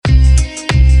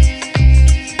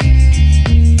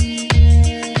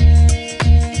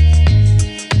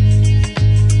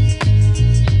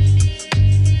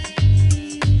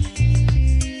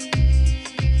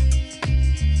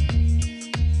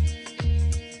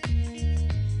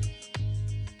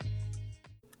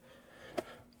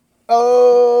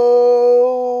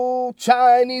Oh,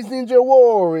 Chinese ninja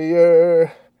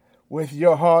warrior, with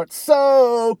your heart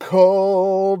so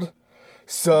cold,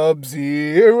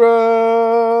 Sub-Zero.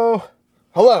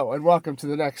 Hello, and welcome to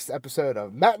the next episode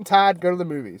of Matt and Todd Go to the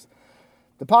Movies,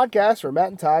 the podcast where Matt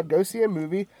and Todd go see a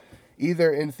movie,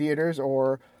 either in theaters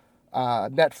or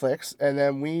Netflix, and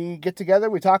then we get together,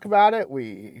 we talk about it,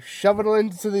 we shove it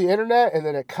into the internet, and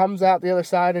then it comes out the other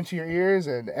side into your ears,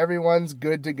 and everyone's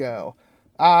good to go.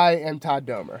 I am Todd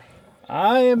Domer.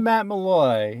 I am Matt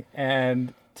Malloy,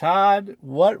 and Todd,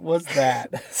 what was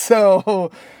that? So,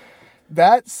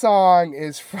 that song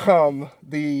is from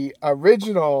the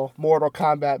original Mortal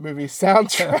Kombat movie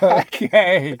soundtrack.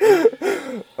 Okay.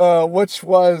 Which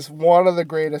was one of the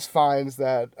greatest finds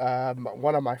that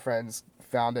one of my friends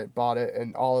found it, bought it,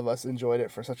 and all of us enjoyed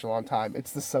it for such a long time.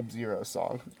 It's the Sub-Zero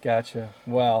song. Gotcha.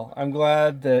 Well, I'm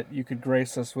glad that you could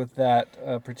grace us with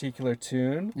that particular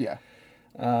tune. Yeah.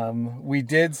 We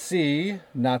did see,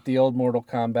 not the old Mortal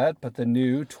Kombat, but the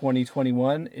new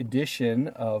 2021 edition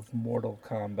of Mortal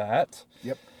Kombat.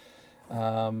 Yep.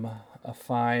 A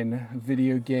fine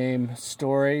video game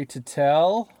story to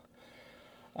tell.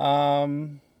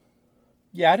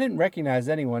 Yeah, I didn't recognize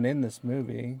anyone in this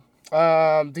movie.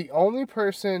 The only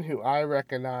person who I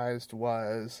recognized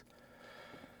was...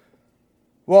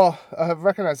 Well, I've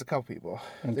recognized a couple people.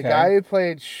 Okay. The guy who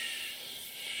played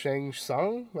Shang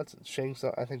Tsung? What's it? Shang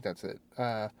Tsung? I think that's it.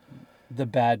 The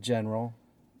bad general.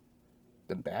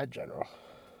 The bad general?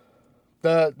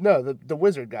 The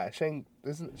wizard guy. His name's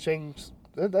Shang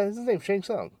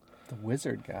Tsung. The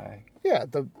wizard guy? Yeah,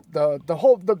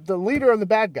 the leader of the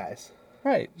bad guys.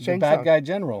 Right, Shang the bad Tsung. guy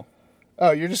general.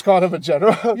 Oh, you're just calling him a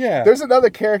general? Yeah. There's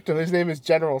another character whose name is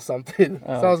General something.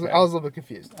 Oh, so I was okay. a little bit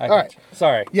confused. All right.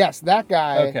 Sorry. Yes, that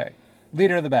guy. Okay.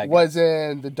 Leader of the bad guys. Was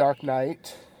in The Dark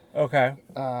Knight. Okay.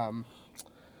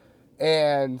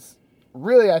 And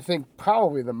really, I think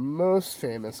probably the most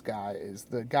famous guy is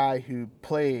the guy who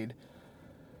played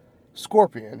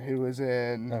Scorpion, who was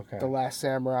in The Last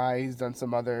Samurai. He's done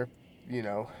some other,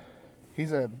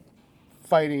 he's a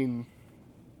fighting...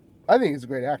 I think he's a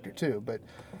great actor, too, but...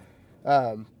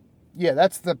 yeah,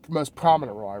 that's the most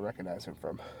prominent role I recognize him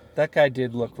from. That guy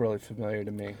did look really familiar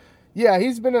to me. Yeah,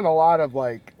 he's been in a lot of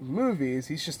movies.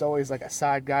 He's just always a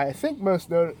side guy. I think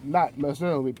not most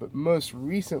notably, but most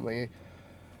recently,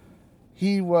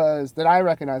 that I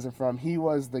recognize him from. He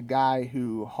was the guy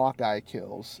who Hawkeye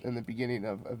kills in the beginning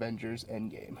of Avengers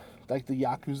Endgame, like the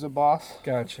Yakuza boss.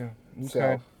 Gotcha. Okay.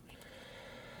 So,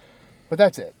 but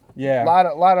that's it. Yeah.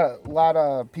 A lot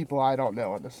of people I don't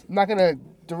know in this. I'm not gonna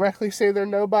directly say they're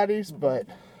nobodies, but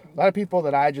a lot of people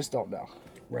that I just don't know.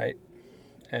 Right.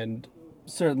 And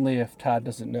certainly if Todd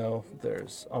doesn't know,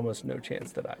 there's almost no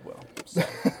chance that I will. So,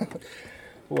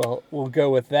 well, we'll go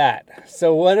with that.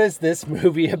 So what is this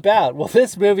movie about? Well,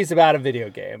 this movie's about a video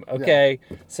game, okay?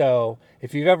 Yeah. So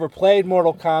if you've ever played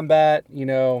Mortal Kombat,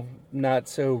 not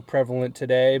so prevalent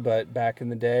today, but back in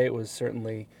the day, it was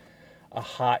certainly a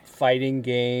hot fighting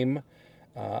game.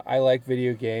 I like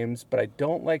video games, but I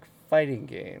don't like fighting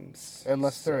games.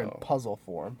 Unless they're in puzzle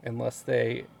form.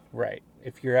 Right.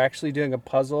 If you're actually doing a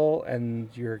puzzle and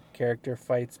your character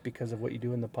fights because of what you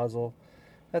do in the puzzle,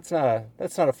 that's not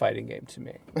a fighting game to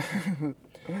me.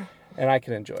 And I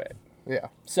can enjoy it. Yeah.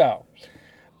 So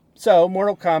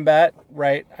Mortal Kombat,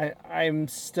 right? I'm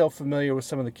still familiar with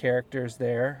some of the characters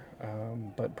there,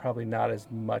 but probably not as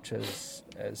much as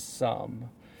some.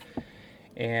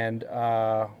 And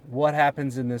what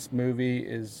happens in this movie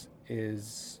is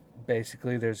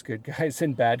basically there's good guys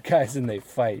and bad guys and they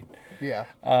fight. Yeah.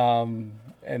 And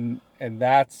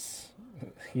that's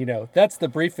that's the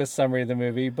briefest summary of the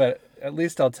movie, but at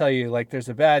least I'll tell you, there's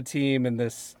a bad team and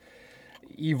this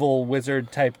evil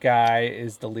wizard type guy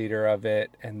is the leader of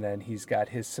it, and then he's got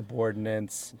his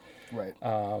subordinates. Right.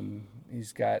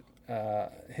 He's got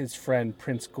his friend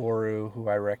Prince Goro, who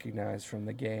I recognize from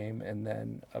the game, and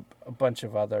then a bunch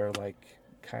of other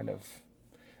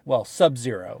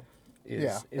Sub-Zero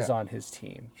is on his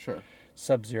team. Sure.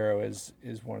 Sub-Zero is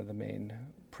one of the main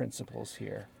principals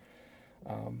here.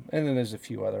 And then there's a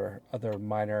few other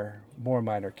more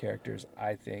minor characters,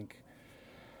 I think.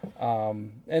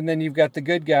 And then you've got the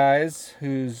good guys,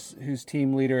 whose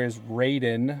team leader is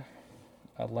Raiden,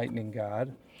 a lightning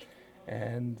god.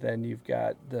 And then you've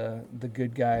got the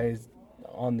good guys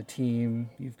on the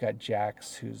team. You've got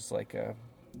Jax, who's like a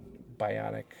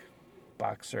bionic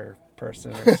boxer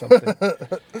person or something.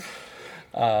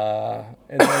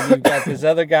 And then you've got this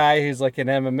other guy who's like an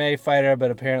MMA fighter,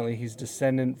 but apparently he's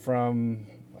descendant from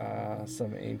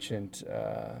some ancient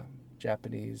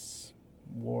Japanese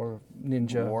war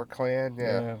clan.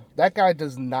 Yeah. That guy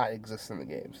does not exist in the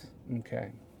games.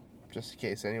 Okay. just in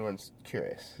case anyone's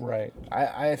curious. Right.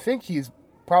 I think he's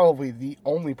probably the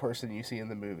only person you see in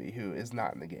the movie who is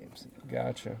not in the games.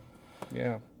 Gotcha.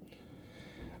 Yeah.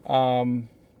 And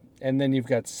then you've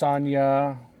got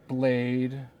Sonya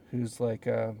Blade, who's like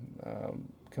a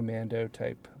commando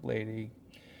type lady.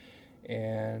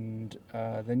 And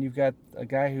then you've got a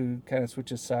guy who kind of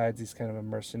switches sides. He's kind of a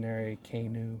mercenary,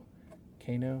 Kano.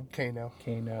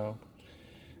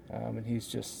 And he's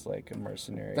just like a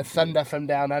mercenary. The Thunder from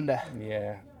Down Under.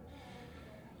 Yeah.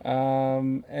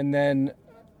 And then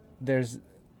there's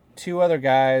two other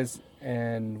guys,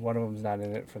 and one of them's not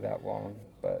in it for that long,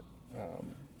 but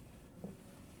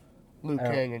Liu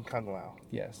Kang and Kung Lao.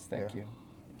 yes, thank you.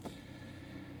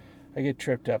 I get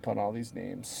tripped up on all these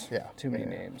names. Yeah. Too many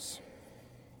names.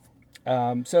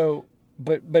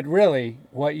 But really,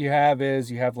 what you have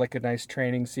is you have like a nice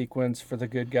training sequence for the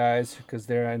good guys because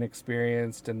they're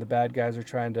inexperienced, and the bad guys are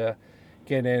trying to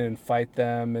get in and fight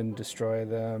them and destroy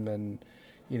them, and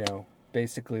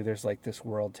basically there's like this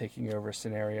world taking over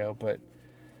scenario, but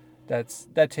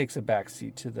that takes a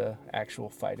backseat to the actual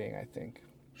fighting, I think.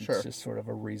 Sure. It's just sort of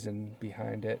a reason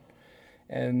behind it.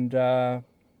 And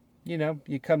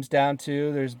it comes down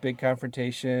to there's big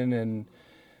confrontation, and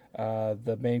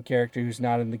the main character who's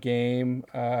not in the game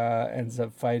ends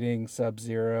up fighting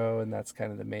Sub-Zero, and that's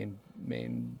kind of the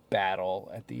main battle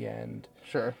at the end.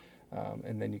 Sure.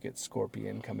 And then you get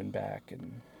Scorpion coming back,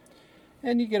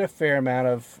 and you get a fair amount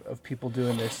of people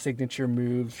doing their signature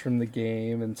moves from the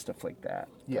game and stuff like that.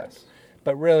 Yes.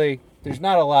 But really, there's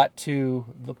not a lot to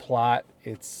the plot.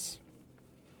 It's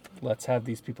let's have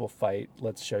these people fight,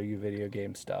 let's show you video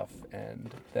game stuff,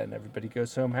 and then everybody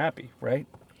goes home happy, right?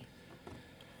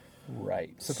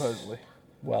 Right. Supposedly.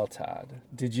 Well, Todd,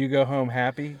 did you go home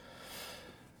happy?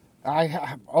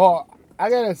 I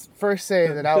gotta first say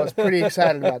that I was pretty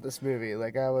excited about this movie.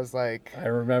 Like, I was like... I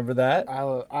remember that.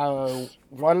 I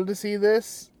wanted to see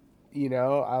this.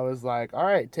 I was like, all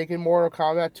right, taking Mortal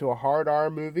Kombat to a hard R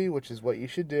movie, which is what you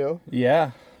should do.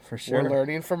 Yeah, for sure. We're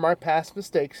learning from our past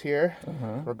mistakes here.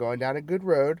 Uh-huh. We're going down a good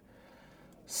road.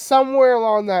 Somewhere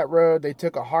along that road, they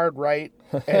took a hard right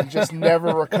and just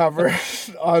never recovered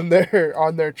on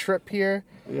their trip here.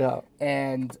 Yeah.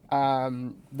 And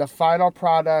the final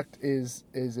product is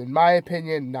in my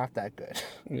opinion not that good.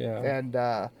 Yeah. And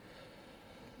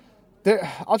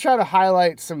I'll try to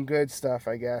highlight some good stuff,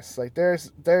 I guess. Like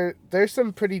there's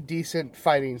some pretty decent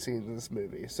fighting scenes in this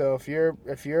movie. So if you're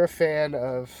a fan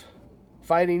of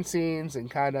fighting scenes and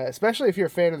kind of, especially if you're a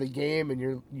fan of the game and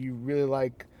you really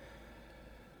like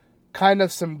kind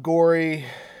of some gory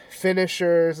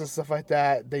finishers and stuff like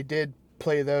that, they did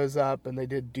play those up, and they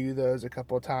did do those a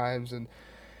couple of times. And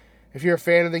if you're a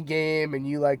fan of the game and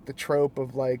you like the trope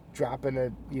of like dropping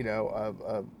a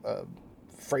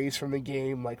phrase from the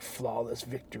game like flawless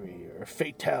victory or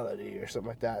fatality or something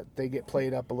like that, they get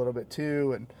played up a little bit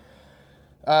too.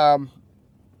 And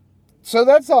so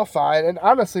that's all fine. And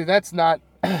honestly, that's not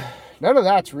none of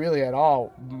that's really at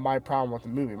all my problem with the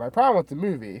movie. My problem with the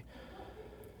movie,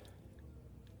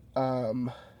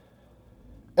 and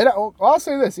I'll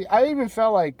say this, I even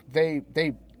felt like they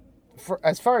for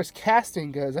as far as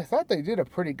casting goes, I thought they did a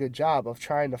pretty good job of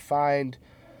trying to find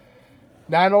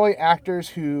not only actors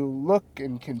who look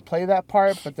and can play that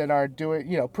part, but then are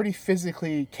doing, pretty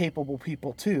physically capable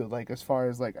people too. Like as far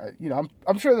as like,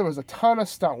 I'm sure there was a ton of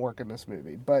stunt work in this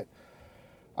movie, but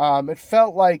it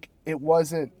felt like it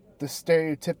wasn't the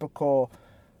stereotypical,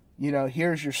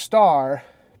 here's your star,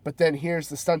 but then here's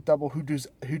the stunt double who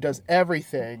does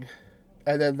everything,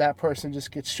 and then that person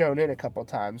just gets shown in a couple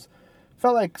times.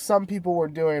 Felt like some people were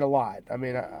doing a lot. I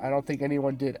mean, I don't think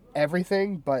anyone did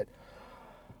everything, but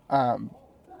so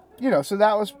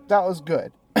that was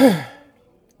good.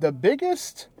 The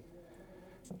biggest,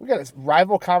 we got a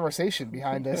rival conversation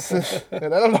behind us,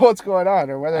 and I don't know what's going on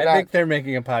or whether or not. I think they're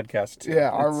making a podcast too. Yeah,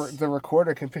 the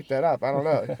recorder can pick that up. I don't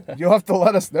know. You'll have to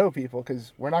let us know, people,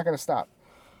 because we're not going to stop.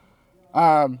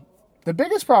 The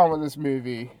biggest problem with this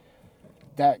movie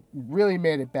that really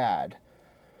made it bad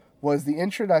was the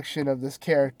introduction of this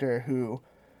character who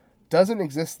doesn't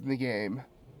exist in the game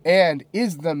and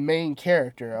is the main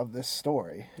character of this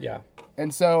story. Yeah.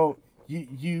 And so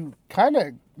you kind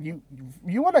of you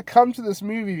want to come to this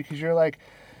movie because you're like,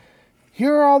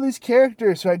 here are all these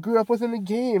characters who I grew up with in the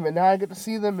game, and now I get to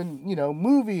see them in,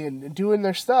 movie and doing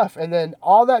their stuff. And then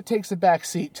all that takes a back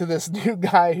seat to this new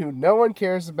guy who no one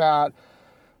cares about.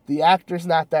 The actor's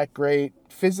not that great.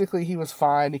 Physically, he was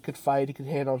fine. He could fight. He could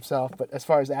handle himself. But as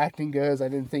far as acting goes, I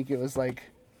didn't think it was,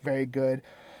 very good.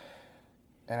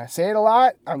 And I say it a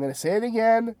lot. I'm going to say it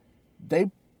again.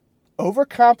 They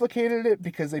overcomplicated it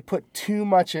because they put too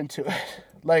much into it.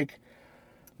 Like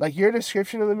Like your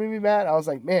description of the movie, Matt, I was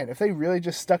like, man, if they really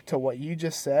just stuck to what you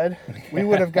just said, we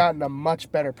would have gotten a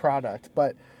much better product.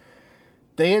 But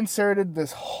they inserted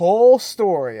this whole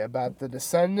story about the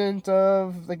descendant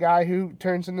of the guy who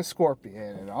turns into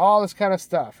Scorpion and all this kind of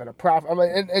stuff and a prophet. I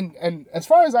mean, and as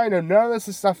far as I know, none of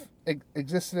this stuff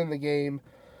existed in the game.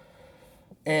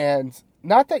 And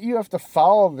not that you have to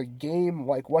follow the game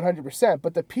like 100%,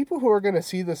 but the people who are going to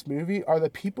see this movie are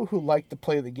the people who like to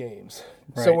play the games.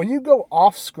 Right. So when you go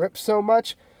off script so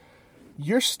much,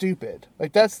 you're stupid.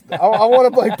 Like that's, I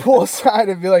want to like pull aside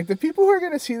and be like, the people who are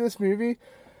going to see this movie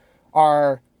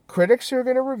are critics who are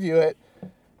going to review it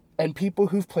and people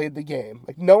who've played the game.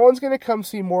 Like no one's going to come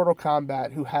see Mortal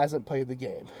Kombat who hasn't played the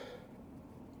game.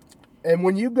 And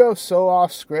when you go so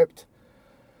off script,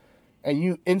 and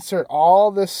you insert all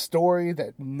this story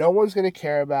that no one's going to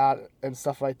care about and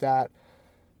stuff like that,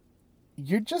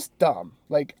 you're just dumb.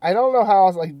 Like, I don't know how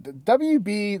else, like,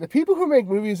 the people who make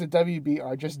movies at WB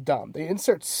are just dumb. They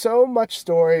insert so much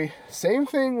story. Same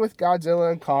thing with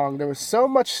Godzilla and Kong. There was so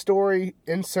much story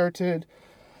inserted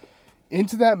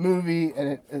into that movie,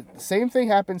 and the same thing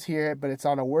happens here, but it's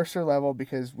on a worser level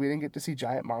because we didn't get to see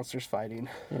giant monsters fighting.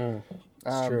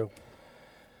 It's true.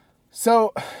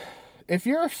 So if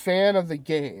you're a fan of the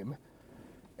game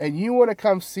and you want to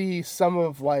come see some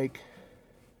of like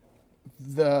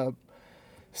the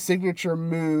signature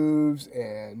moves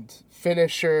and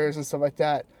finishers and stuff like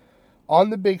that on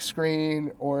the big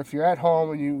screen, or if you're at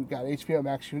home and you got HBO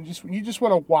Max, you just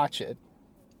want to watch it,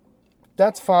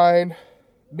 that's fine.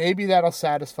 Maybe that'll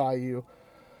satisfy you.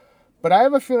 But I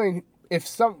have a feeling if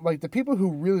some, like the people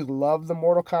who really love the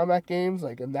Mortal Kombat games,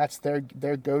 like, and that's their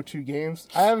go-to games,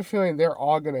 I have a feeling they're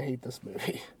all going to hate this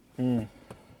movie.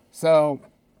 So,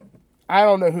 I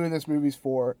don't know who this movie's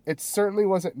for. It certainly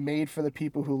wasn't made for the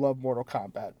people who love Mortal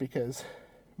Kombat, because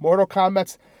Mortal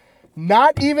Kombat's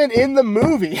not even in the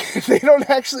movie. They don't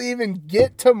actually even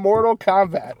get to Mortal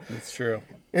Kombat. It's true.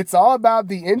 It's all about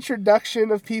the introduction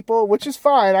of people, which is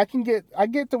fine. I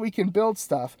get that we can build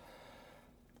stuff.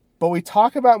 But we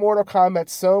talk about Mortal Kombat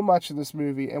so much in this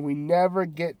movie, and we never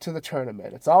get to the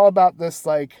tournament. It's all about this,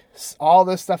 like, all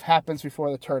this stuff happens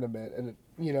before the tournament. And,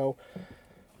 you know,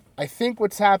 I think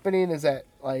what's happening is that,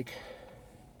 like,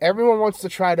 everyone wants to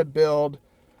try to build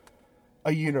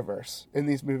a universe in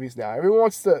these movies now. Everyone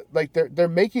wants to, like, they're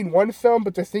making one film,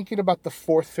 but they're thinking about the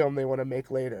fourth film they want to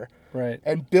make later. Right.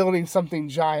 And building something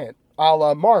giant, a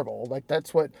la Marvel. Like,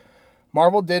 that's what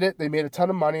Marvel did. It. They made a ton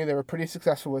of money. They were pretty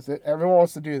successful with it. Everyone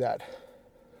wants to do that.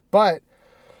 But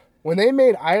when they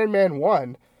made Iron Man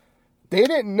 1, they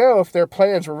didn't know if their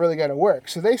plans were really going to work.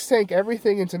 So they sank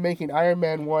everything into making Iron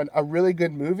Man 1 a really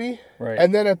good movie. Right.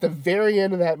 And then at the very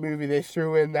end of that movie, they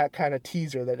threw in that kind of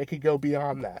teaser that it could go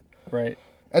beyond that. Right.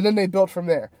 And then they built from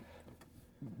there.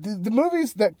 The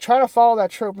movies that try to follow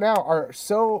that trope now are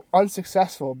so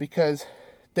unsuccessful because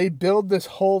they build this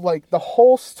whole, like, the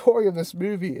whole story of this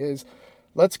movie is,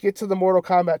 let's get to the Mortal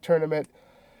Kombat tournament.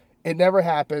 It never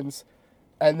happens.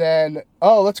 And then,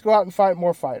 oh, let's go out and fight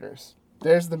more fighters.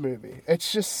 There's the movie.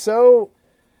 It's just so...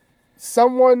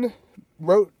 Someone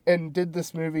wrote and did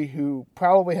this movie who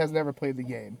probably has never played the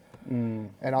game.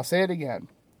 And I'll say it again.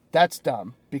 That's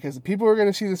dumb. Because the people who are going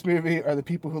to see this movie are the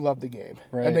people who love the game.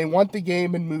 Right. And they want the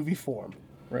game in movie form.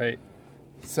 Right.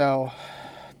 So,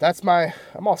 that's my...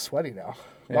 I'm all sweaty now.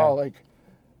 Yeah.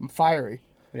 I'm fiery.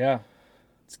 Yeah.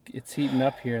 It's heating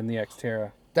up here in the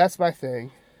Xterra. That's my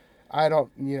thing. I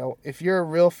don't, if you're a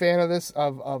real fan of this,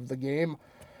 of the game,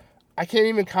 I can't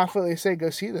even confidently say go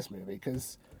see this movie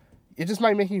because it just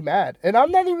might make you mad. And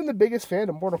I'm not even the biggest fan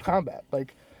of Mortal Kombat.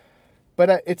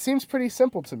 But it seems pretty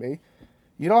simple to me.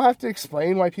 You don't have to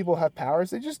explain why people have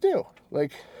powers. They just do.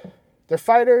 Like, they're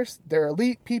fighters. They're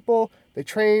elite people. They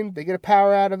train. They get a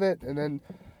power out of it. And then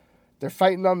they're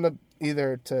fighting on the...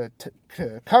 either to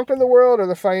conquer the world or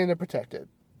they're fighting to protect it.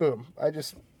 Boom. I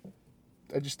just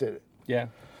did it. Yeah.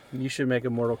 You should make a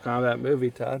Mortal Kombat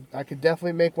movie, Todd. I could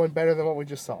definitely make one better than what we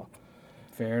just saw.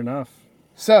 Fair enough.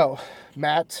 So,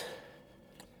 Matt,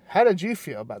 how did you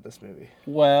feel about this movie?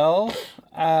 Well,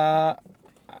 I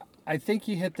think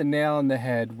you hit the nail on the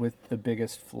head with the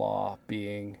biggest flaw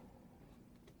being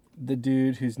the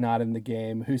dude who's not in the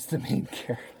game, who's the main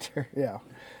character. Yeah.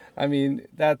 I mean,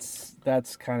 that's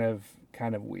kind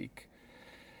of weak.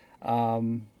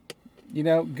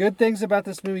 Good things about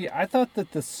this movie. I thought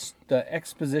that the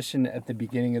exposition at the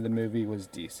beginning of the movie was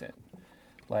decent.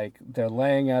 Like, they're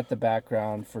laying out the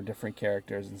background for different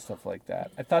characters and stuff like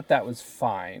that. I thought that was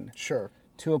fine. Sure.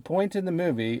 To a point in the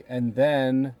movie, and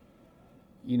then,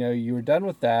 you were done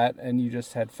with that, and you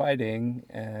just had fighting,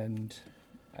 and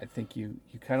I think you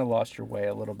kind of lost your way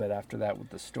a little bit after that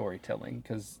with the storytelling,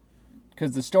 because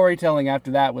because the storytelling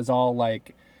after that was all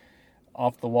like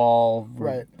off the wall.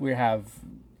 Right. We have,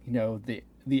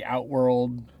 the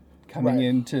outworld coming Right.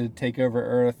 in to take over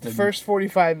Earth. The first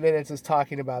 45 minutes is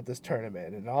talking about this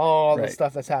tournament and all the Right.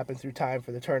 stuff that's happened through time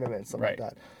for the tournament and stuff Right. like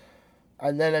that.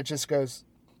 And then it just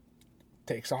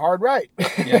takes a hard right.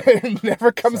 Yeah. It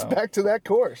never comes So. back to that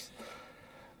course.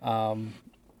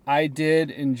 I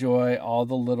did enjoy all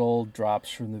the little drops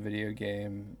from the video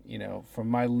game. From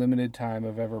my limited time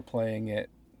of ever playing it,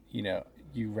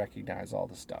 you recognize all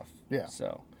the stuff. Yeah.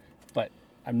 So, but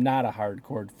I'm not a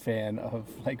hardcore fan of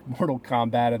like Mortal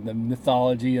Kombat and the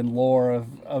mythology and lore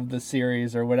of the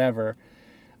series or whatever.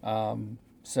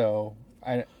 So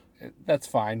that's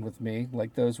fine with me.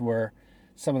 Like those were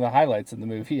some of the highlights in the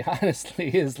movie, honestly,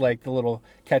 is like the little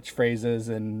catchphrases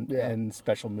and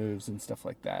special moves and stuff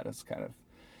like that. It's kind of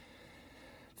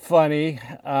funny.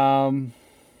 And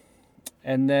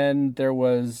then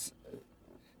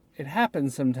it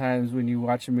happens sometimes when you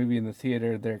watch a movie in the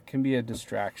theater, there can be a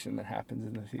distraction that happens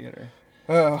in the theater.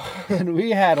 Oh. And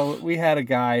we had a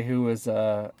guy who was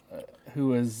a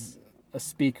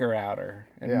speaker outer.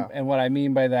 And what I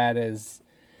mean by that is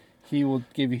he will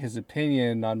give you his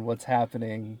opinion on what's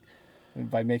happening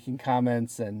by making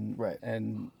comments and Right.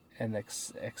 and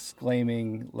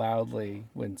exclaiming loudly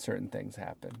when certain things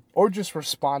happen. Or just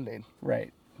responding.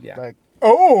 Right. Yeah. Like,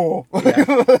 oh! Yeah.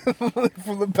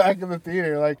 From the back of the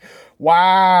theater. Like,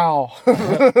 wow.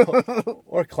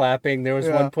 Or clapping. There was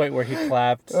Yeah. one point where he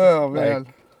clapped. Oh, man.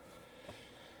 Like,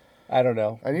 I don't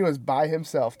know. And he was by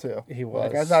himself, too. He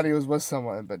Like, I was. thought he was with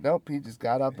someone, but nope, he just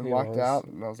got up and He walked was. out.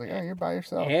 And I was like, oh, you're by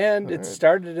yourself. And All it right.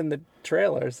 started in the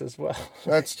trailers as well.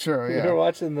 That's true, We were yeah.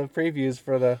 watching the previews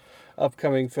for the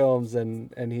upcoming films,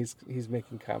 and he's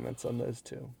making comments on those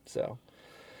too. So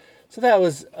that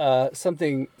was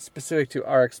something specific to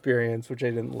our experience, which I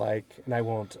didn't like, and I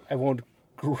won't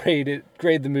grade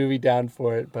the movie down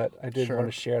for it, but I did Sure. want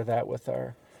to share that with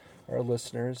our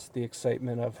listeners, the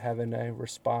excitement of having a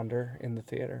responder in the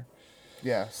theater.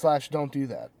 Yeah, / don't do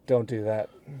that. Don't do that.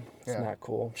 It's Yeah. not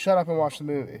cool. Shut up and watch the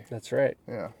movie. That's right.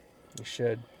 Yeah. You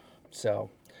should. So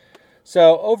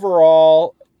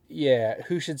overall, yeah,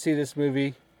 who should see this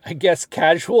movie? I guess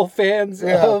casual fans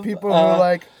Yeah, of people who are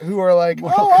like,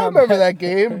 Mortal oh, I remember Kombat." that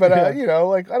game, but Yeah.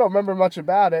 I don't remember much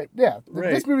about it. Yeah,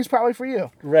 Right. this movie's probably for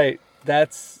you. Right.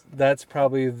 That's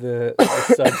probably the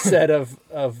subset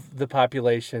of the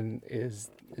population is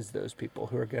those people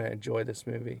who are going to enjoy this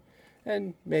movie,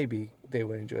 and maybe they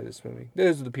would enjoy this movie.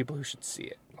 Those are the people who should see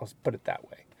it. I'll put it that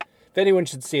way. If anyone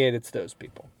should see it, it's those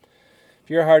people. If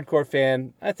you're a hardcore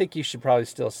fan, I think you should probably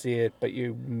still see it, but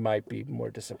you might be more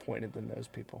disappointed than those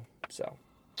people. So,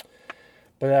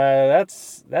 but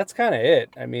that's kind of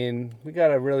it. I mean, we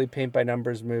got a really paint by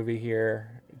numbers movie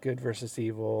here, good versus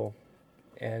evil,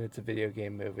 and it's a video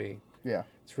game movie. Yeah,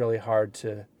 It's really hard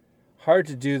to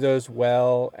do those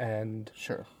well, and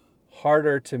sure.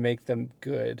 harder to make them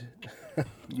good.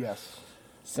 Yes.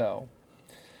 So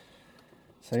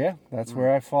yeah, that's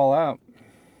where I fall out.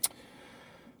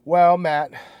 Well,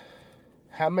 Matt,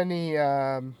 how many?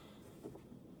 I'm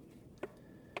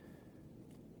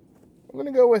going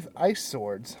to go with ice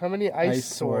swords. How many ice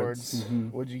swords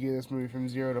Mhm. would you give this movie from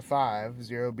 0 to 5?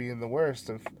 0 being the worst,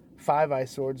 and 5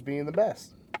 ice swords being the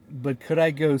best. But could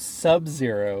I go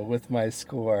Sub-Zero with my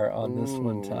score on this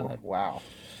one, Ooh, Todd? Wow.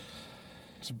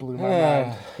 Just blew my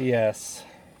mind. Yes.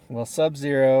 Well,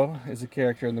 Sub-Zero is a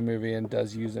character in the movie and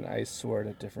does use an ice sword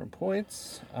at different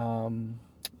points.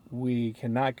 We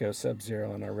cannot go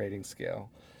Sub-Zero on our rating scale,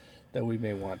 though we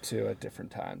may want to at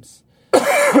different times. We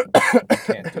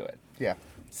can't do it. Yeah.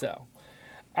 So,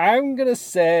 I'm gonna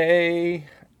say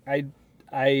I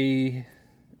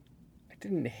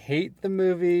didn't hate the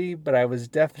movie, but I was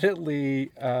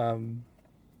definitely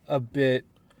a bit.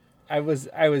 I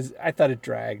thought it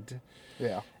dragged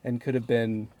Yeah. and could have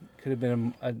been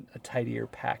a tidier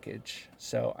package.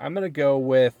 So I'm gonna go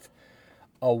with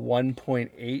a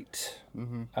 1.8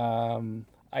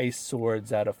 ice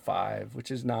swords out of 5, which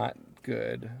is not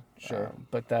good. Sure.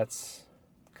 But that's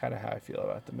kind of how I feel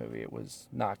about the movie. It was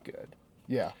not good.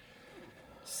 Yeah.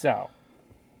 So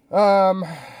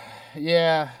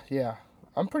Yeah.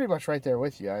 I'm pretty much right there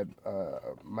with you.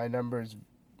 My number's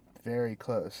very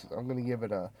close. I'm gonna give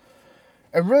it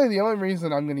and really the only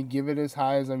reason I'm gonna give it as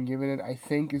high as I'm giving it, I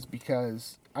think, is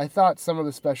because I thought some of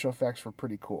the special effects were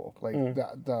pretty cool. Like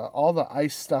all the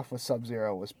ice stuff with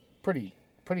Sub-Zero was pretty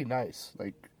nice.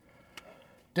 Like,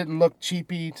 didn't look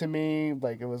cheapy to me.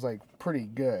 Like, it was like pretty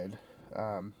good.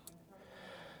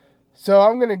 So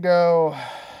I'm gonna go.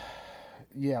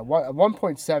 Yeah,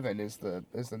 1.7 is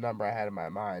the number I had in my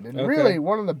mind, and Okay. really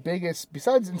one of the biggest,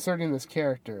 besides inserting this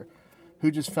character,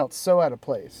 who just felt so out of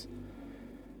place.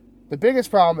 The biggest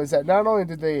problem is that not only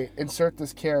did they insert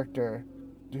this character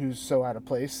who's so out of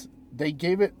place, they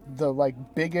gave it the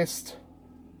biggest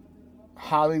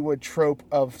Hollywood trope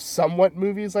of somewhat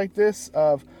movies like this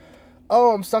of,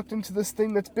 oh, I'm sucked into this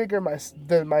thing that's bigger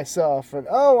than myself, and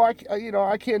oh, I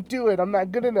can't do it, I'm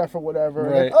not good enough or whatever.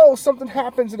 Right. And then, oh, something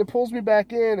happens and it pulls me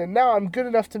back in, and now I'm good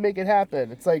enough to make it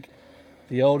happen. It's like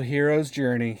the old hero's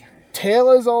journey. tale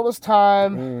as old as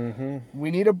time. Mm-hmm.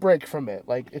 We need a break from it.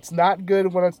 It's not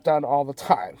good when it's done all the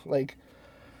time.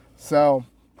 So,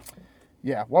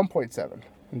 yeah, 1.7.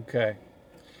 Okay.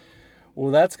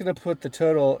 Well, that's going to put the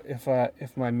total, if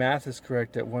my math is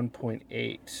correct, at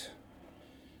 1.8.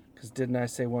 Because didn't I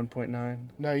say 1.9?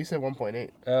 No, you said 1.8.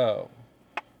 Oh.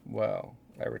 Well,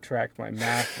 I retract my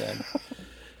math then.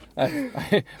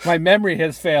 My memory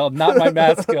has failed, not my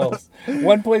math skills.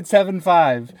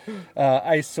 1.75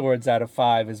 ice swords out of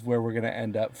 5 is where we're going to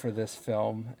end up for this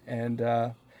film. And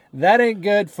that ain't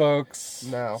good, folks.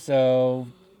 No. So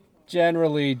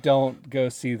generally don't go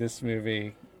see this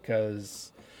movie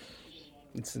because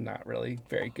it's not really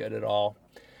very good at all.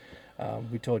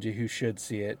 We told you who should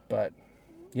see it, but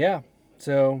yeah.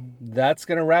 So that's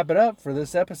going to wrap it up for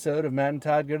this episode of Matt and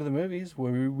Todd Go to the Movies,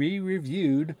 where we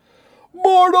reviewed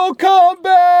Mortal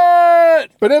Kombat!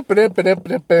 I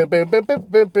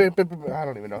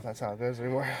don't even know if that's how it goes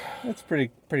anymore. That's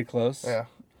pretty close. Yeah.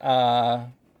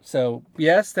 So,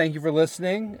 yes, thank you for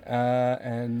listening,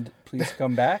 and please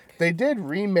come back. They did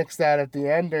remix that at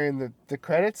the end during the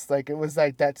credits. It was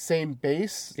that same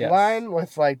bass Yes. line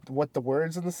with what the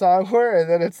words in the song were, and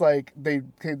then it's they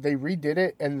redid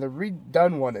it, and the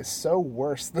redone one is so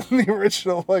worse than the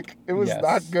original. It was Yes.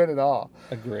 not good at all.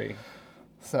 Agree.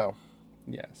 So,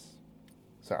 Yes.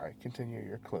 sorry, continue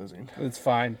your closing. It's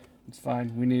fine. It's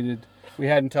fine. We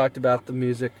hadn't talked about the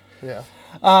music. Yeah.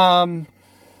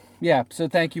 Yeah, so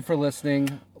thank you for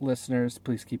listening, listeners.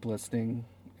 Please keep listening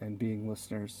and being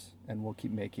listeners, and we'll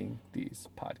keep making these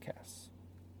podcasts.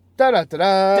 Da da da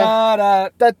da Da da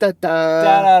da da da.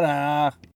 da da da.